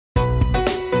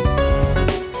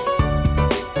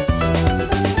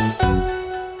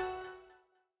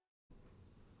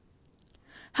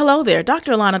Hello there,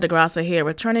 Dr. Allana DeGrassa here,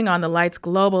 returning on the Lights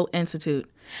Global Institute.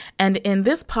 And in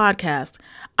this podcast,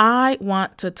 I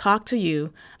want to talk to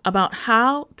you about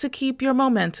how to keep your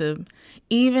momentum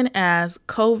even as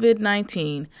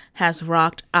COVID-19 has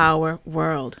rocked our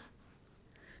world.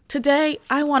 Today,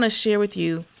 I want to share with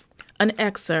you an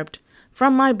excerpt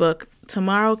from my book,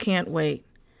 Tomorrow Can't Wait.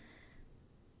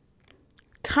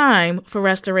 Time for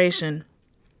Restoration.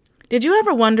 Did you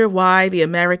ever wonder why the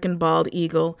American bald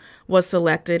eagle was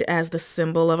selected as the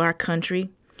symbol of our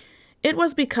country? It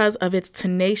was because of its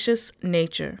tenacious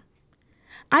nature.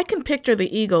 I can picture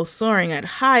the eagle soaring at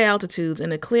high altitudes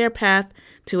in a clear path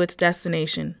to its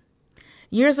destination.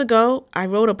 Years ago, I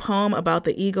wrote a poem about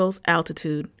the eagle's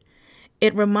altitude.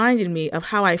 It reminded me of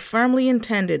how I firmly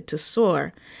intended to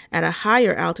soar at a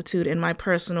higher altitude in my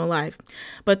personal life.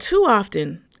 But too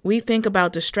often, we think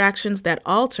about distractions that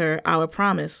alter our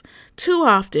promise. Too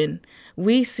often,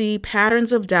 we see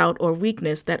patterns of doubt or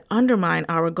weakness that undermine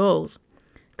our goals.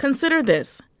 Consider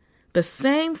this. The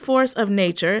same force of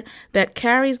nature that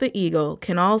carries the eagle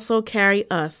can also carry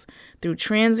us through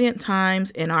transient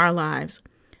times in our lives.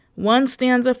 One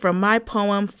stanza from my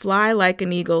poem, Fly Like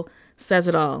an Eagle, says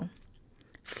it all.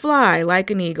 Fly like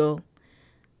an eagle.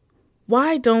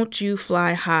 Why don't you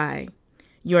fly high?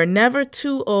 You're never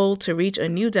too old to reach a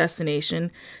new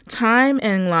destination. Time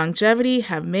and longevity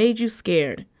have made you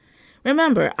scared.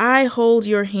 Remember, I hold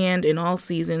your hand in all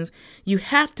seasons. You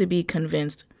have to be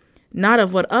convinced, not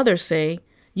of what others say.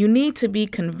 You need to be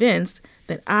convinced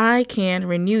that I can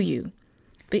renew you.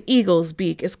 The eagle's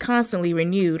beak is constantly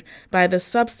renewed by the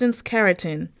substance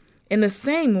keratin. In the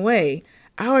same way,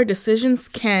 our decisions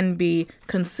can be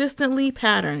consistently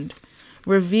patterned,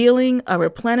 revealing a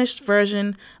replenished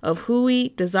version of who we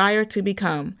desire to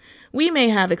become. We may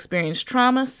have experienced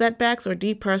trauma, setbacks, or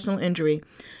deep personal injury,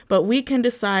 but we can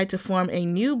decide to form a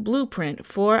new blueprint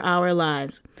for our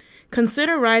lives.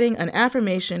 Consider writing an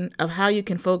affirmation of how you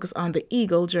can focus on the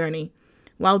eagle journey.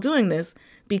 While doing this,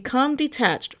 become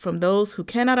detached from those who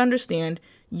cannot understand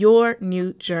your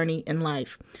new journey in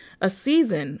life. A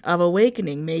season of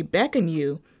awakening may beckon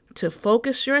you to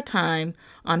focus your time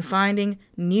on finding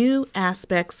new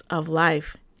aspects of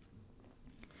life.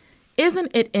 Isn't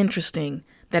it interesting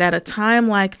that at a time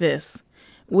like this,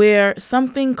 where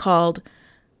something called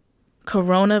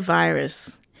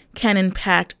coronavirus can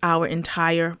impact our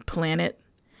entire planet,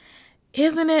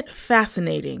 isn't it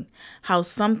fascinating how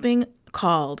something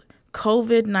called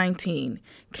COVID-19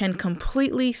 can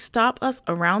completely stop us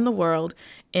around the world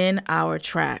in our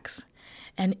tracks?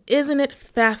 And isn't it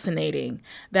fascinating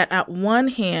that at one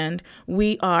hand,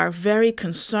 we are very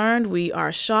concerned, we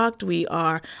are shocked, we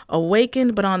are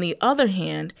awakened, but on the other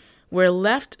hand, we're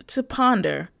left to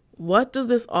ponder, what does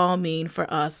this all mean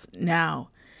for us now?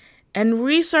 And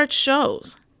research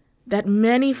shows that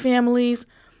many families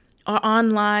are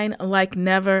online like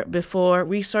never before.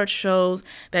 Research shows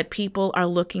that people are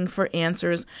looking for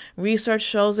answers. Research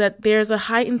shows that there's a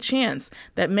heightened chance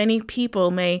that many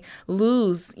people may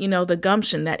lose, the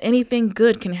gumption that anything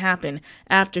good can happen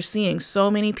after seeing so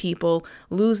many people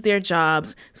lose their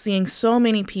jobs, seeing so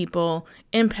many people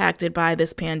impacted by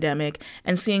this pandemic,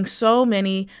 and seeing so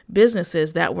many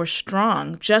businesses that were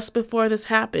strong just before this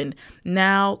happened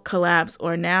now collapse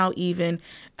or now even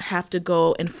have to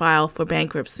go and file for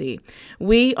bankruptcy.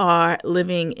 We are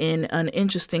living in an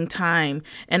interesting time,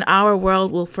 and our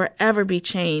world will forever be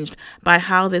changed by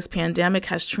how this pandemic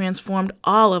has transformed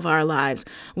all of our lives.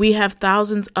 We have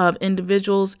thousands of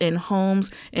individuals in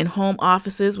homes, in home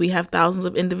offices. We have thousands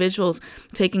of individuals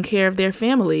taking care of their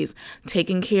families,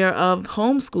 taking care of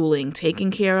homeschooling, taking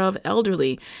care of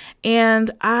elderly. And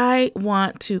I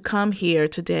want to come here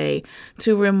today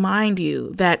to remind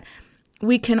you that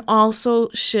we can also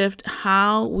shift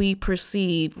how we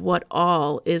perceive what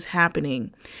all is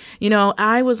happening.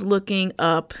 I was looking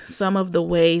up some of the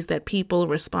ways that people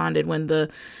responded when the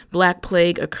Black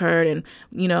Plague occurred. And,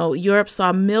 Europe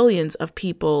saw millions of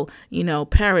people,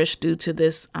 perish due to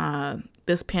this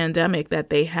pandemic that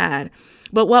they had.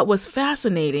 But what was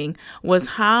fascinating was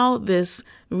how this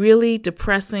really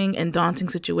depressing and daunting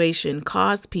situation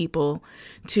caused people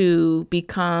to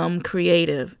become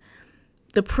creative.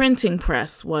 The printing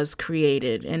press was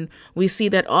created, and we see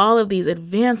that all of these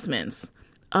advancements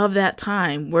of that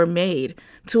time were made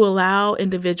to allow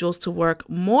individuals to work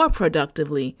more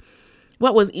productively.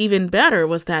 What was even better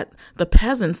was that the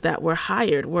peasants that were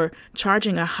hired were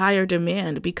charging a higher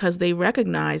demand because they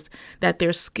recognized that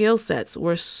their skill sets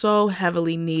were so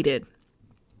heavily needed.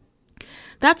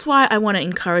 That's why I want to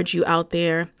encourage you out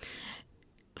there.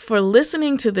 for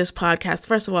listening to this podcast.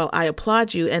 First of all, I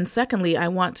applaud you. And secondly, I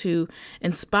want to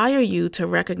inspire you to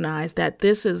recognize that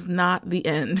this is not the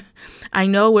end. I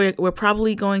know we're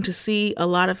probably going to see a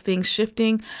lot of things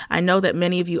shifting. I know that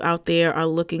many of you out there are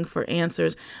looking for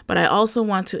answers, but I also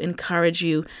want to encourage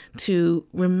you to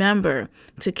remember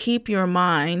to keep your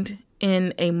mind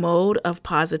in a mode of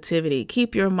positivity.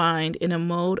 Keep your mind in a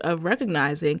mode of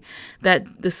recognizing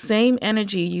that the same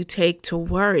energy you take to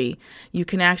worry, you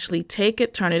can actually take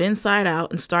it, turn it inside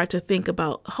out, and start to think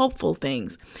about hopeful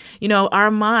things. You know, our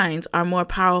minds are more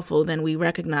powerful than we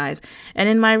recognize. And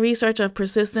in my research of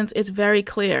persistence, it's very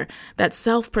clear that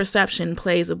self-perception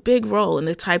plays a big role in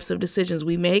the types of decisions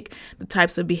we make, the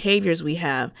types of behaviors we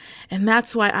have. And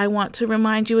that's why I want to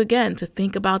remind you again to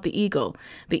think about the eagle.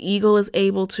 The eagle is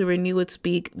able to renew its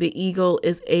beak. The eagle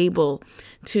is able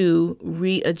to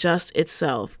readjust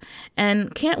itself.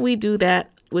 And can't we do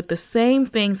that with the same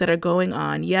things that are going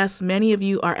on? Yes, many of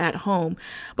you are at home,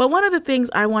 but one of the things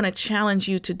I want to challenge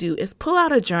you to do is pull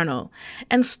out a journal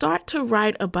and start to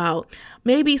write about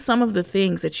maybe some of the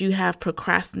things that you have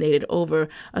procrastinated over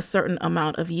a certain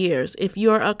amount of years. If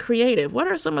you're a creative, what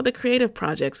are some of the creative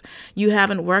projects you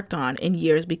haven't worked on in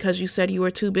years because you said you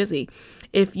were too busy?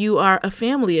 If you are a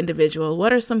family individual,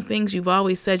 what are some things you've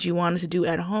always said you wanted to do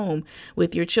at home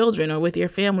with your children or with your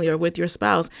family or with your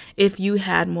spouse if you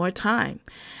had more time?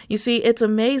 You see, it's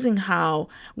amazing how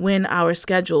when our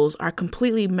schedules are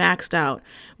completely maxed out,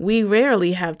 we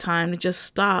rarely have time to just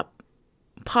stop,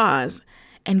 pause,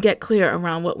 and get clear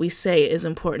around what we say is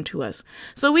important to us.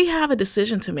 So we have a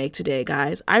decision to make today,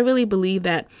 guys. I really believe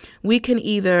that we can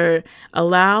either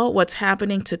allow what's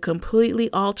happening to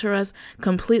completely alter us,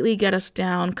 completely get us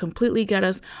down, completely get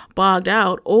us bogged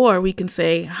out, or we can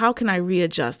say, how can I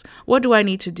readjust? What do I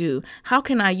need to do? How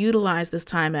can I utilize this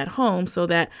time at home so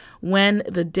that when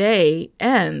the day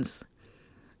ends,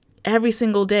 every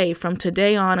single day from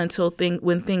today on until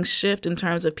when things shift in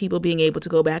terms of people being able to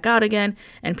go back out again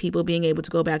and people being able to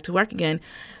go back to work again,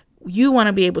 you want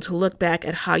to be able to look back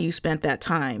at how you spent that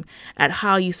time, at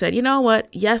how you said, you know what,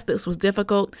 yes, this was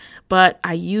difficult, but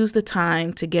I used the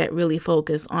time to get really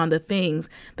focused on the things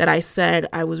that I said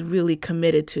I was really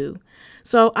committed to.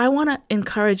 So I want to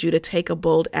encourage you to take a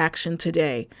bold action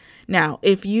today. Now,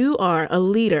 if you are a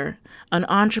leader, an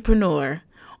entrepreneur,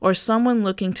 or someone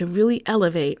looking to really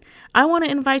elevate, I want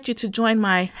to invite you to join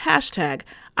my hashtag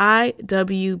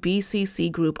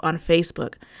IWBCC group on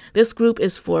Facebook. This group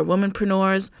is for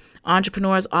womenpreneurs,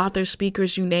 entrepreneurs, authors,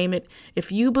 speakers, you name it.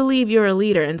 If you believe you're a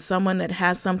leader and someone that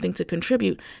has something to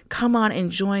contribute, come on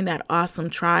and join that awesome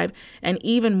tribe. And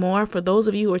even more, for those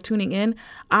of you who are tuning in,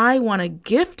 I want to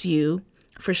gift you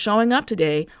for showing up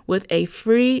today with a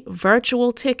free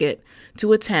virtual ticket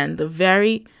to attend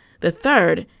the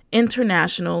third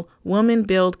International Women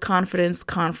Build Confidence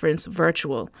Conference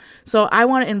virtual. So I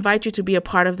want to invite you to be a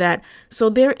part of that. So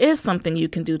there is something you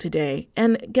can do today.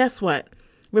 And guess what?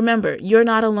 Remember, you're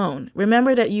not alone.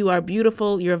 Remember that you are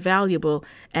beautiful, you're valuable,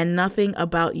 and nothing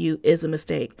about you is a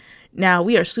mistake. Now,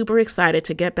 we are super excited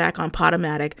to get back on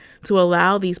Podomatic to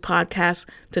allow these podcasts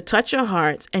to touch your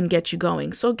hearts and get you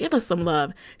going. So give us some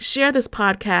love. Share this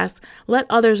podcast. Let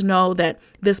others know that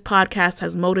this podcast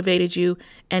has motivated you.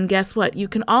 And guess what? You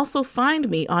can also find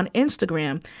me on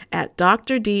Instagram at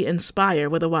Dr. D Inspire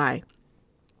with a Y.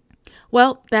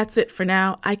 Well, that's it for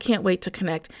now. I can't wait to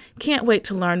connect. Can't wait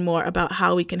to learn more about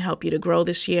how we can help you to grow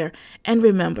this year. And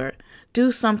remember,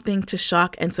 do something to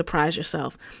shock and surprise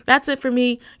yourself. That's it for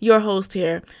me, your host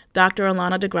here, Dr.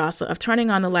 Allana DeGrassa of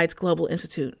Turning on the Lights Global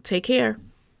Institute. Take care.